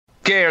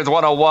Scared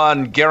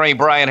 101. Gary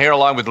Bryan here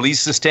along with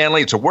Lisa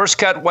Stanley. It's a Worst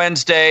Cut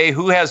Wednesday.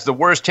 Who has the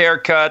worst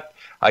haircut?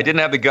 I didn't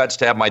have the guts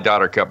to have my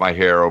daughter cut my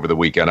hair over the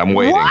weekend. I'm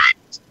waiting. What?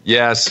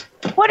 Yes.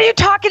 What are you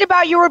talking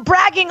about? You were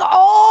bragging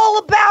all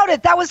about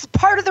it. That was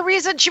part of the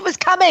reason she was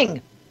coming.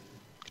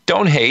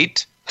 Don't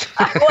hate.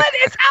 What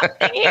is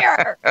happening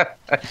here?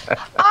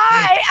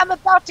 I am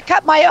about to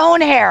cut my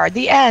own hair,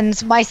 the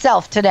ends,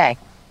 myself today.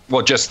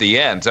 Well, just the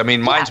ends. I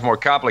mean, mine's more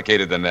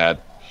complicated than that.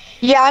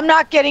 Yeah, I'm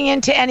not getting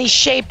into any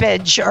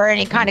shapeage or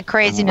any kind of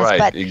craziness, Right,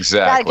 but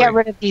exactly. got to get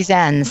rid of these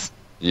ends.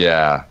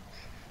 Yeah.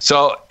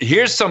 So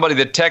here's somebody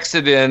that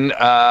texted in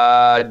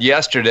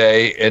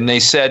yesterday, and they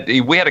said,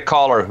 we had a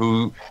caller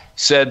who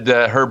said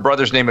her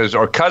brother's name is,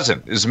 or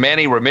cousin, is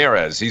Manny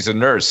Ramirez. He's a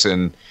nurse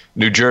in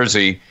New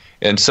Jersey.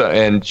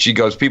 And she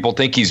goes, people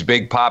think he's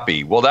Big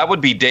Papi. Well, that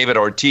would be David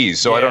Ortiz.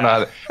 So I don't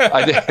know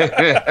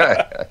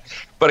how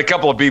but a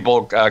couple of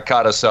people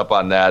caught us up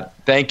on that.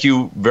 Thank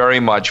you very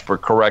much for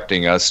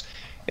correcting us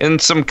in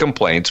some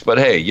complaints. But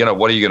hey, you know,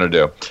 what are you going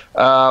to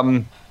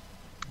do?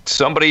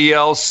 Somebody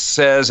else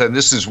says, and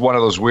this is one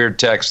of those weird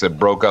texts that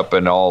broke up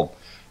and all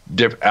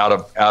out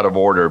of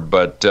order,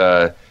 but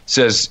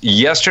says,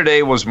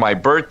 yesterday was my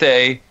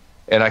birthday,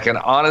 and I can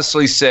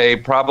honestly say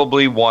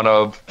probably one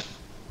of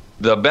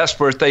the best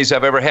birthdays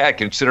I've ever had,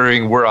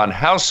 considering we're on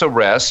house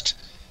arrest.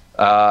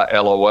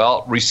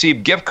 LOL.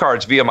 Received gift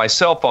cards via my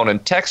cell phone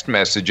and text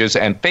messages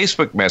and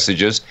Facebook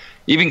messages.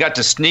 Even got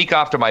to sneak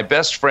off to my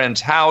best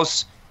friend's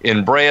house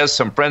in Brea.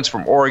 Some friends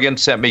from Oregon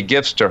sent me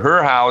gifts to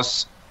her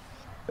house.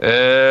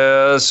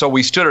 So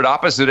we stood at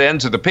opposite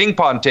ends of the ping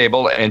pong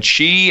table, and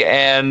she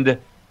and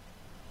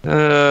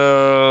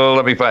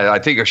let me find it. I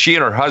think she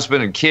and her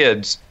husband and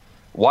kids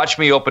watched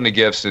me open the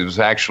gifts. It was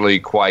actually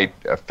quite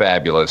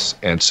fabulous.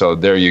 And so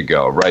there you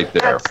go, right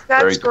there.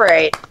 That's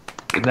great.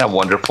 Isn't that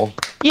wonderful?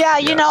 Yeah,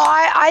 you know,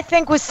 I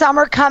think with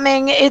summer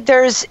coming,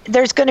 there's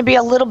going to be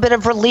a little bit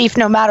of relief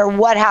no matter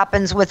what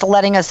happens with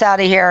letting us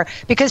out of here,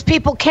 because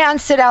people can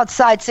sit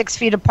outside 6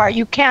 feet apart.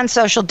 You can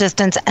social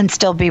distance and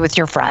still be with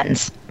your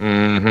friends.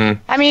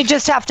 Mm-hmm. I mean, you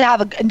just have to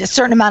have a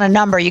certain amount of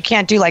number. You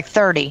can't do like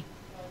 30.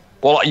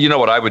 Well, you know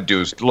what I would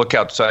do is look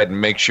outside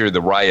and make sure the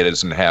riot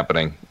isn't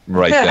happening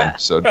right then.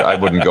 So I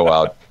wouldn't go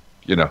out,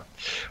 you know.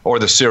 Or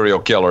the serial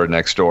killer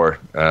next door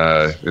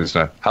is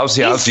not. How's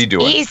he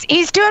doing?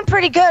 He's doing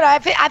pretty good.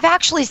 I've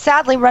actually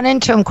sadly run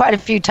into him quite a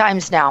few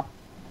times now.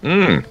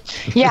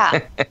 Yeah.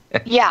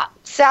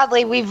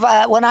 Sadly, we've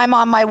when I'm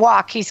on my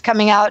walk, he's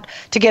coming out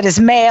to get his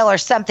mail or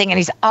something, and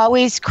he's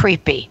always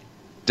creepy.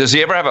 Does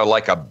he ever have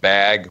a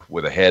bag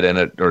with a head in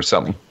it or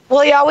something? Well,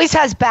 he always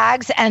has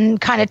bags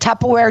and kind of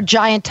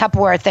giant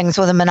Tupperware things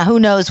with him, and who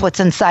knows what's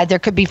inside. There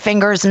could be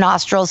fingers,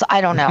 nostrils.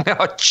 I don't know.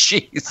 Oh,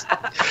 jeez.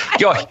 I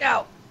don't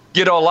know.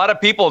 You know, a lot of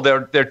people,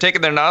 they're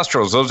taking their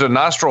nostrils. Those are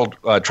nostril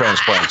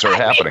transplants are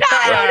happening.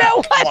 I don't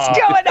know what's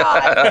going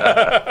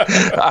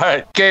on. All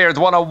right, KR's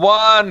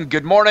 101.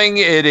 Good morning.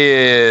 It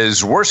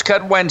is Worst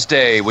Cut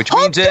Wednesday, which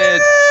means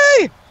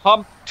it's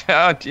hump.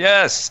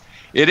 Yes,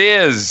 it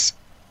is.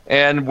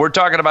 And we're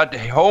talking about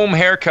home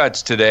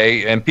haircuts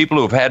today, and people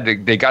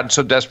who've they gotten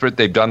so desperate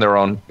they've done their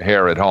own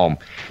hair at home.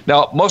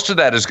 Now, most of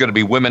that is going to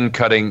be women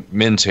cutting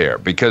men's hair,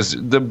 because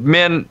the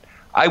men,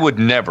 I would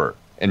never.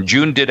 And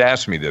June did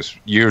ask me this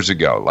years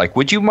ago. Like,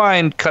 would you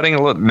mind cutting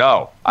a little?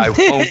 No, I won't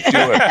do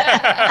it.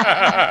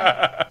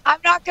 I'm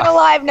not going to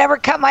lie. I've never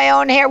cut my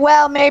own hair.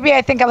 Well, maybe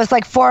I think I was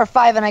like 4 or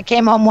 5 and I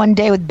came home one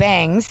day with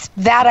bangs.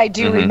 That I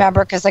do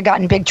remember because I got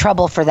in big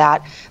trouble for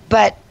that.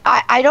 But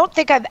I don't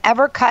think I've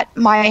ever cut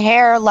my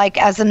hair like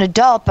as an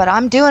adult, but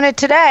I'm doing it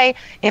today.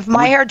 If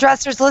my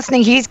hairdresser's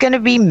listening, he's going to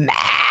be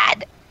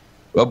mad.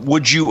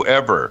 Would you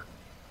ever,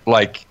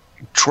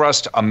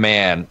 trust a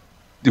man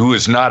who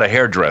is not a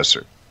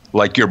hairdresser,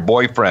 like your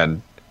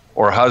boyfriend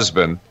or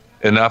husband,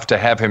 enough to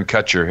have him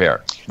cut your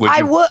hair?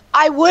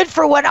 I would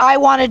for what I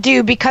want to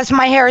do, because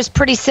my hair is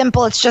pretty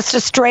simple. It's just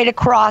a straight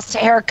across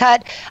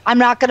haircut. I'm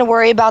not going to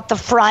worry about the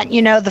front,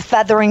 the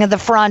feathering of the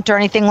front or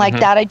anything like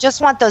that. I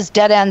just want those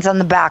dead ends on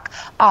the back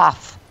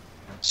off.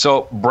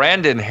 So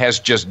Brandon has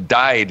just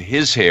dyed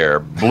his hair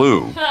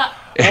blue.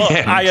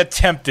 Well, I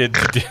attempted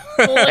to do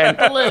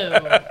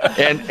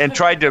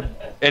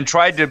and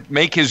tried to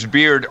make his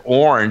beard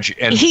orange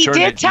and he turn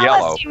it yellow. He did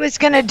tell us he was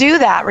going to do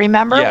that.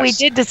 Remember, yes. We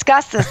did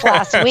discuss this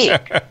last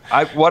week.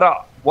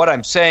 What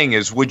I'm saying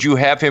is, would you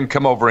have him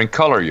come over and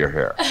color your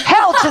hair?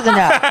 Hell to the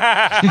no!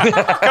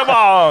 Come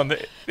on,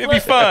 it'd be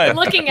fun.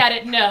 Looking at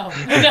it, no,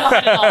 not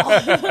at all.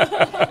 I'm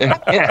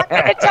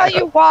going to tell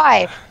you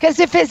why. Because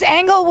if his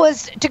angle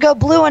was to go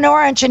blue and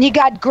orange and he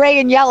got gray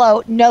and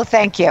yellow, no,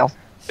 thank you.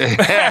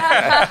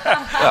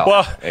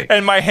 Well,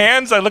 and my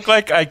hands, I look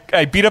like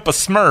I beat up a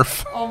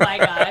Smurf. Oh my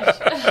gosh.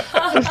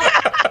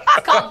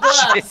 It's called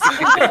gloves.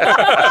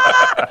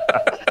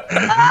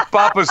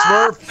 Papa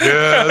Smurf?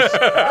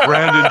 Yes.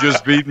 Brandon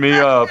just beat me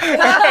up.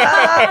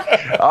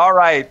 All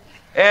right.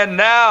 And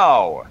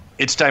now,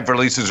 It's time for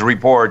Lisa's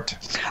report.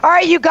 All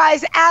right, you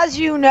guys, as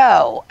you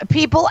know,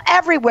 people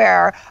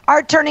everywhere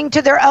are turning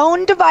to their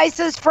own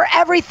devices for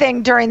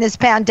everything during this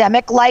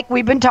pandemic, like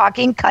we've been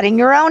talking, cutting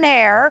your own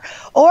hair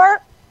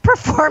or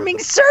performing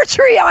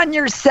surgery on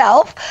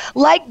yourself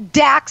like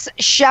Dax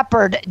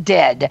Shepard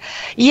did.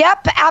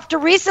 Yep, after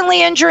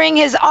recently injuring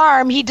his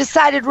arm, he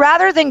decided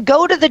rather than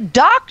go to the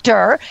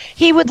doctor,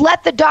 he would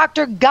let the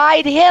doctor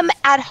guide him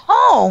at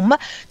home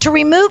to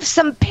remove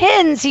some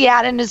pins he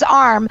had in his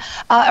arm,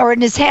 or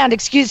in his hand,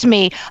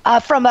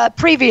 from a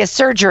previous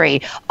surgery.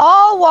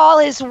 All while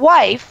his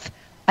wife,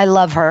 I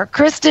love her,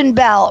 Kristen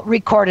Bell,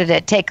 recorded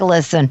it. Take a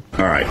listen.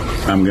 All right,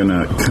 I'm going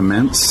to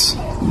commence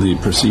the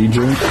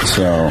procedure.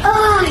 So,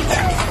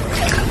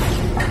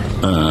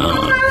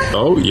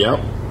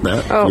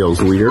 that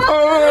feels weird.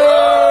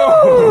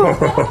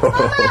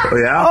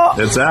 Yeah,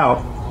 it's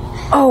out.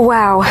 Oh,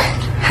 wow.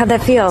 How'd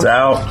that feel? It's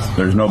out.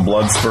 There's no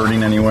blood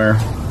spurting anywhere.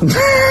 Dad's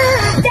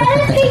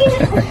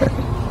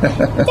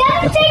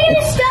taking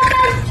his stuff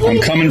out. I'm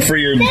coming for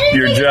your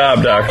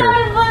job, doctor.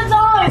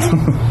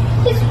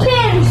 His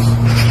pins.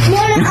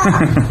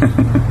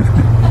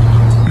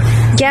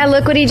 Yeah,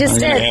 look what he just I'm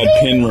did. going to add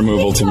pin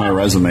removal to my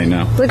resume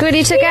now. Look what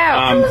he took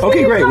out.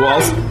 Okay, great.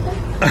 Well,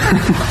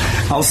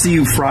 I'll see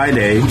you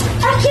Friday.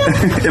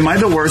 Am I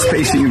the worst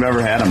patient you've ever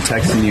had? I'm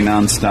texting you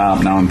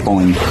nonstop. Now I'm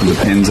pulling the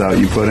pins out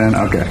you put in.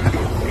 Okay.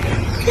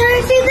 Can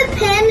I see the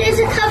pin? Is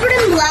it covered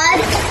in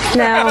blood?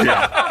 No.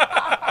 Yeah.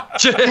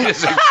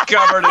 It's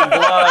covered in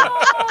blood.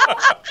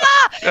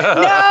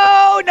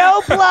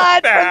 No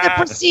blood from the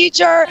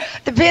procedure.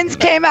 The pins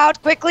came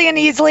out quickly and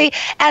easily.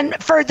 And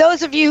for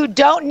those of you who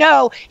don't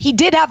know, he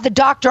did have the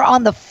doctor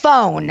on the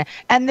phone,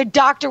 and the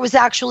doctor was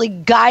actually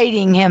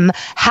guiding him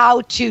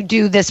how to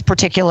do this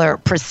particular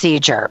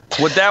procedure.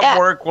 Would that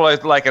work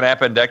like an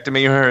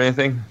appendectomy or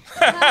anything?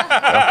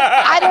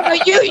 I don't know.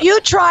 You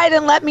tried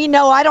and let me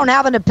know. I don't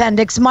have an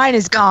appendix. Mine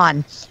is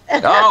gone.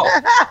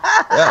 Oh,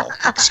 well,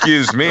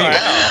 excuse me. All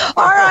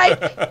right.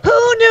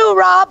 Who knew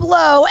Rob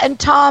Lowe and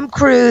Tom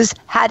Cruise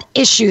had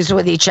issues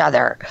with each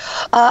other?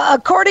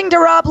 According to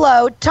Rob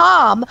Lowe,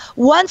 Tom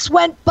once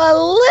went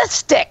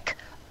ballistic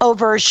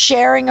over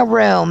sharing a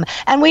room.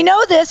 And we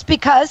know this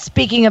because,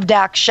 speaking of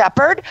Dax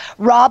Shepard,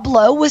 Rob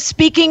Lowe was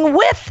speaking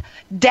with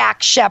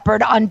Dax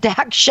Shepard on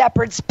Dax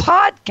Shepard's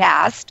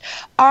podcast,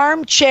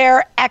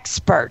 Armchair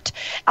Expert.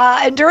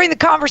 And during the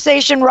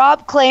conversation,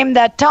 Rob claimed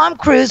that Tom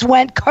Cruise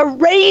went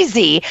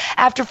crazy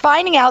after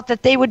finding out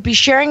that they would be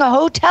sharing a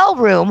hotel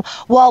room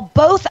while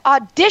both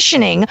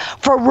auditioning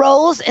for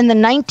roles in the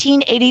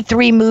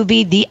 1983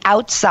 movie The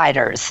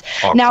Outsiders.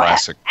 Oh, now,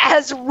 classic.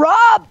 As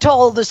Rob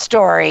told the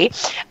story,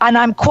 and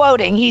I'm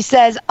quoting, he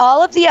says,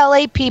 all of the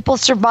LA people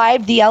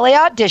survived the LA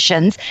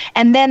auditions,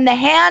 and then the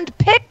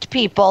hand-picked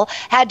people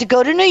had to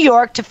go to New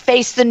York to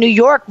face the New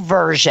York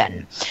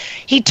version.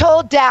 He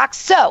told Dax,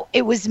 so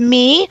it was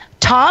me,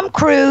 Tom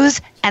Cruise,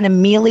 and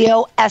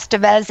Emilio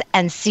Estevez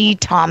and C.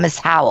 Thomas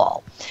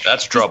Howell.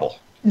 That's trouble.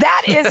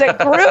 That is a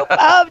group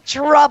of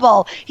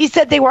trouble. He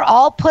said they were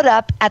all put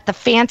up at the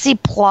fancy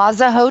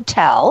Plaza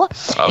Hotel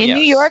in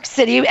New York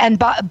City. And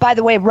by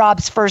the way,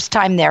 Rob's first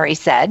time there, he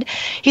said.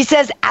 He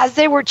says, as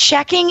they were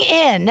checking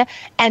in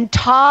and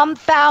Tom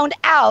found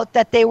out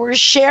that they were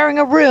sharing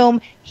a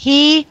room,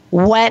 he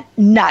went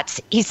nuts.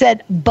 He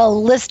said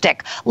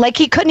ballistic, like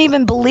he couldn't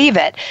even believe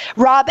it.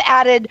 Rob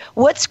added,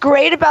 what's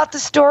great about the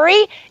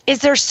story is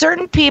there's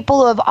certain people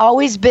who have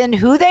always been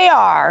who they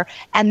are,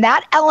 and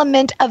that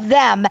element of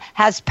them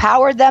has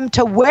powered them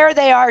to where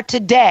they are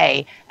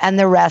today, and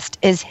the rest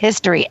is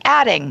history.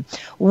 Adding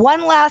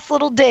one last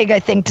little dig, I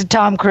think, to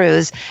Tom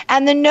Cruise,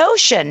 and the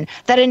notion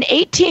that an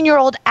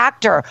 18-year-old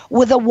actor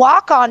with a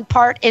walk-on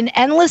part in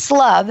Endless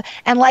Love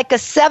and like a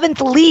seventh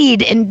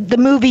lead in the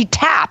movie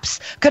Taps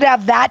could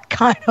have that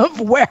kind of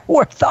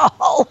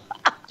wherewithal.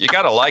 You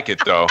got to like it,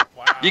 though.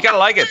 Wow. You got to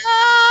like it.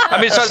 I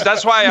mean, so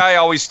that's why I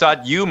always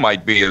thought you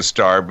might be a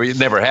star, but it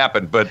never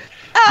happened. But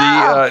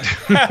the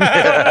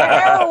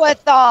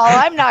wherewithal,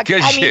 I'm not.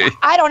 I mean,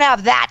 I don't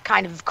have that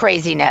kind of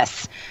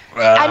craziness.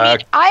 I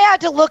mean, I had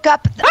to look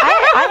up.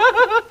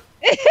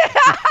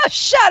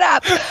 Shut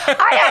up.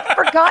 I had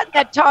forgotten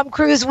that Tom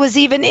Cruise was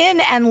even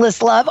in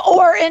Endless Love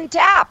or in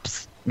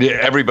Taps. Yeah,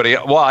 everybody.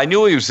 Well, I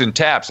knew he was in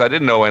Taps. I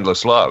didn't know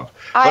Endless Love.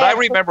 But I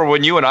remember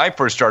when you and I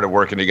first started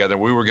working together,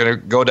 we were going to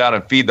go down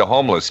and feed the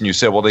homeless, and you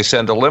said, "Well, they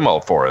send a limo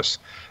for us."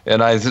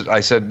 And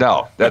I said,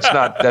 "No, that's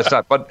not.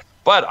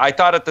 But I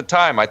thought at the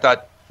time,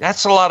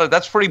 that's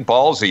pretty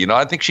ballsy. You know,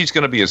 I think she's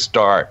going to be a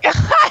star.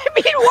 I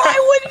mean, why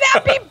wouldn't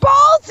that be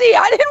ballsy?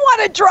 I didn't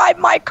want to drive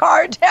my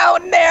car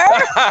down there.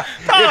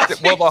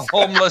 Will the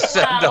homeless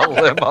send a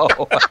limo?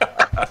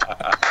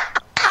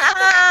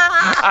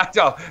 I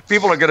know,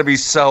 people are going to be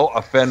so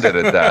offended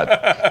at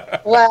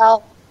that.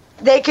 Well,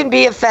 they can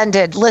be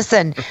offended.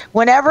 Listen,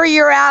 whenever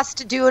you're asked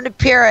to do an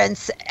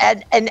appearance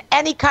and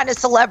any kind of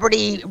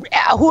celebrity,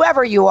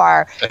 whoever you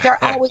are,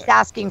 they're always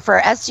asking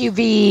for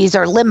SUVs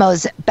or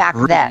limos back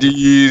then.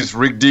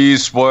 Rick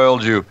Dees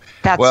spoiled you.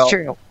 That's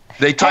true.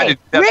 They tried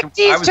to. Rick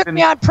Dees took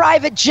me on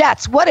private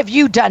jets. What have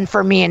you done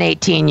for me in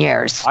 18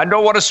 years? I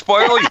don't want to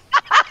spoil you.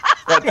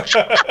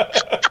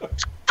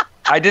 But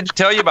I didn't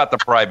tell you about the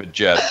private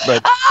jet,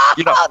 but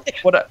you know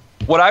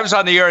when I was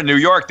on the air in New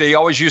York, they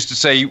always used to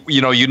say,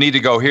 you know, you need to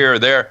go here or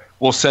there.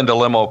 We'll send a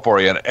limo for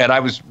you. And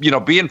I was, you know,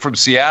 being from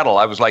Seattle,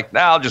 I was like,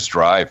 nah, I'll just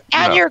drive.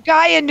 And your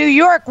guy in New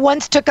York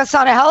once took us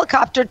on a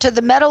helicopter to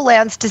the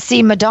Meadowlands to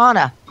see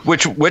Madonna.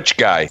 Which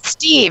guy?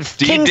 Steve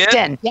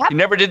Kingston. Yep. He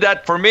never did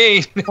that for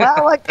me.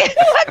 Well, what can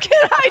I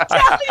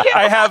tell you?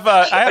 I have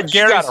you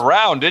Gary's. got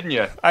around, didn't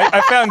you?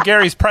 I found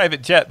Gary's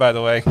private jet, by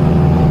the way.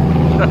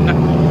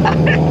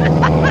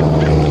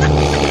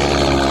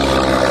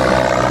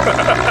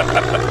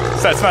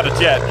 So it's not a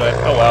jet, but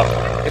oh well.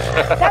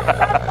 That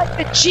sounds like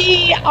the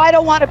G. I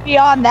don't want to be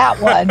on that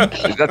one.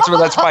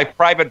 That's my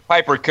private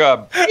Piper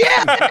Cub.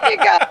 Yeah, there you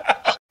go.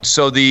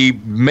 So the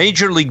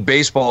Major League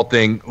Baseball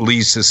thing,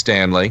 Lisa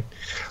Stanley,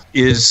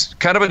 is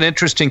kind of an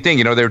interesting thing.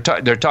 You know, they're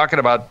talking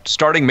about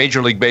starting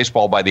Major League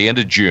Baseball by the end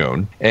of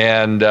June,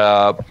 and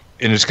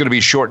it's going to be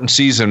a shortened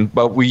season.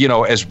 But we, you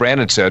know, as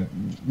Brandon said,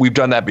 we've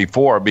done that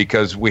before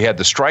because we had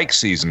the strike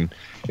season.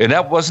 And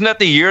that wasn't that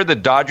the year the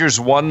Dodgers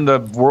won the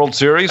World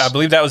Series? I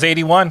believe that was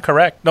 81,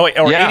 correct? No,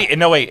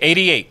 wait,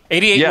 88.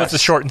 88 yes. was the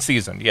shortened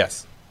season,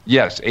 yes.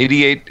 Yes,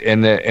 88,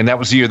 and that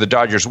was the year the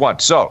Dodgers won.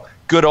 So,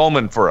 good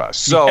omen for us.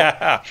 So,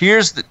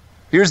 here's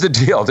the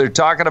deal. They're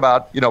talking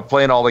about, you know,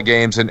 playing all the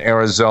games in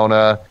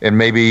Arizona and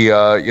maybe,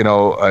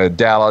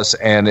 Dallas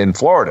and in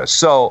Florida.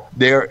 So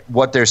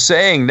what they're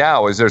saying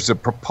now is there's a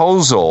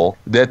proposal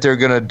that they're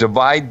going to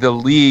divide the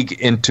league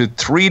into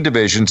 3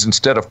 divisions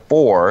instead of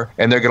 4,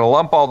 and they're going to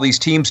lump all these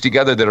teams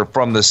together that are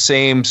from the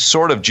same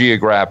sort of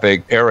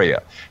geographic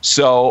area.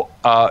 So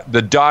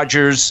the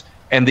Dodgers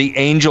and the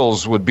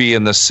Angels would be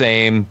in the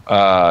same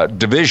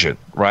division,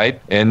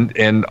 right?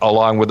 And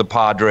along with the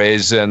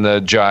Padres and the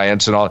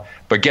Giants and all.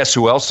 But guess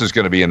who else is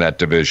going to be in that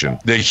division?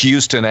 The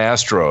Houston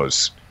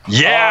Astros.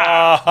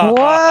 Yeah.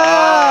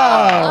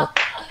 Whoa.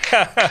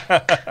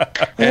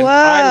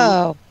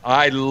 Whoa.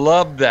 I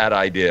love that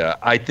idea.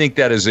 I think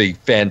that is a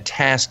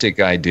fantastic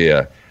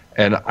idea.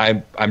 And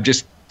I'm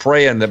just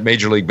praying that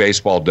Major League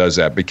Baseball does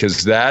that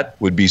because that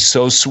would be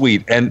so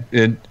sweet. And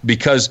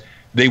because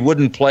they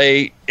wouldn't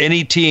play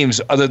any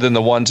teams other than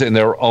the ones in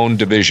their own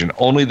division,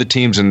 only the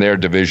teams in their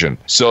division.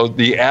 So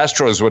the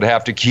Astros would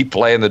have to keep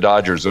playing the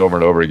Dodgers over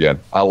and over again.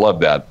 I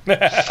love that.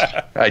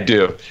 I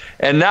do.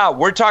 And now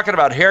we're talking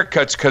about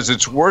haircuts because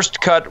it's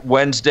Worst Cut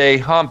Wednesday,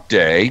 Hump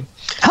Day.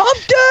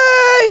 Hump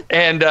Day!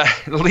 And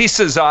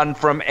Lisa's on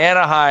from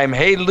Anaheim.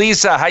 Hey,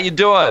 Lisa, how you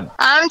doing?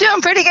 I'm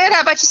doing pretty good.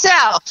 How about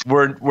yourself?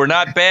 We're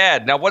not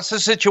bad. Now, what's the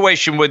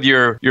situation with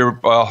your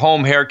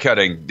home hair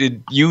cutting?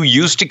 Did you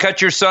used to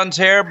cut your son's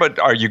hair, but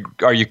are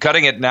you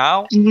cutting it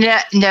now?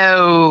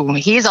 No,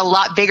 he's a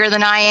lot bigger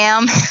than I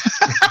am.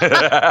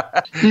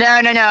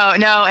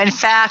 No. In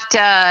fact,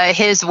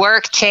 his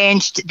work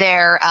changed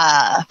their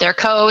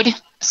code.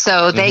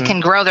 So they can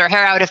grow their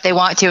hair out if they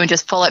want to and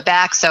just pull it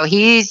back. So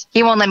he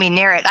won't let me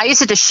near it. I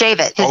used to just shave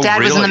it. His dad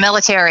was in the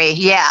military.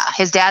 Yeah,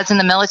 his dad's in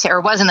the military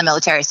or was in the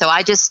military. So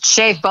I just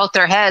shaved both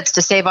their heads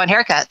to save on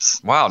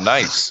haircuts. Wow,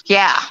 nice.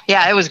 Yeah,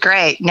 it was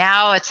great.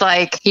 Now it's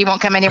like he won't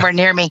come anywhere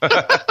near me.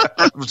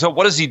 So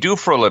what does he do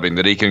for a living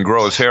that he can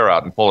grow his hair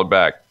out and pull it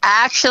back?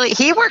 Actually,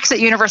 he works at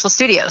Universal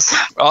Studios.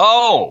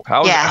 Oh,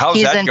 how's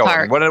that going?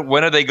 Park.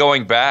 When are they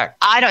going back?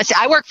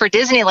 I work for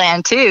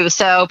Disneyland too.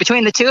 So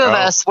between the two of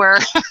us, we're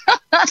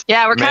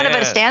kind of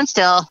at a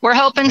standstill. We're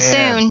hoping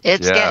soon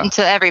it's getting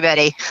to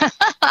everybody.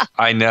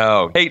 I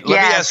know. Hey, let me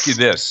ask you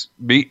this,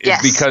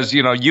 because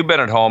you've been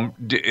at home.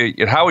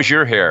 How is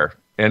your hair?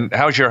 And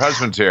how's your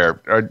husband's hair?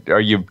 Are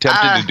you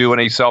tempted to do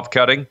any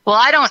self-cutting? Well,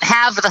 I don't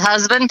have the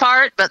husband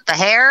part, but the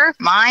hair,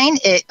 mine,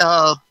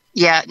 no.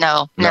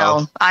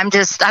 In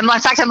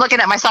fact, I'm looking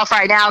at myself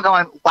right now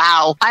going,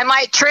 wow. I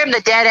might trim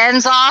the dead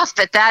ends off,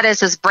 but that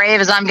is as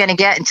brave as I'm going to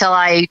get until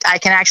I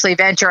can actually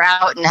venture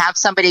out and have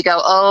somebody go,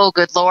 oh,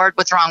 good Lord,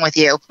 what's wrong with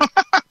you?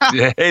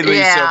 Hey, Lisa.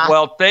 Yeah.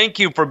 Well, thank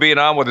you for being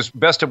on with us.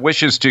 Best of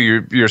wishes to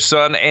your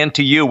son and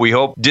to you. We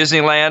hope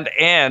Disneyland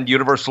and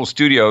Universal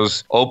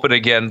Studios open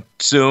again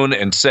soon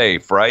and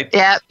safe, right?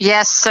 Yep.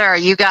 Yes, sir.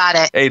 You got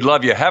it. Hey,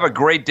 love you. Have a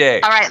great day.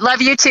 All right.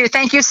 Love you too.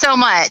 Thank you so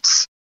much.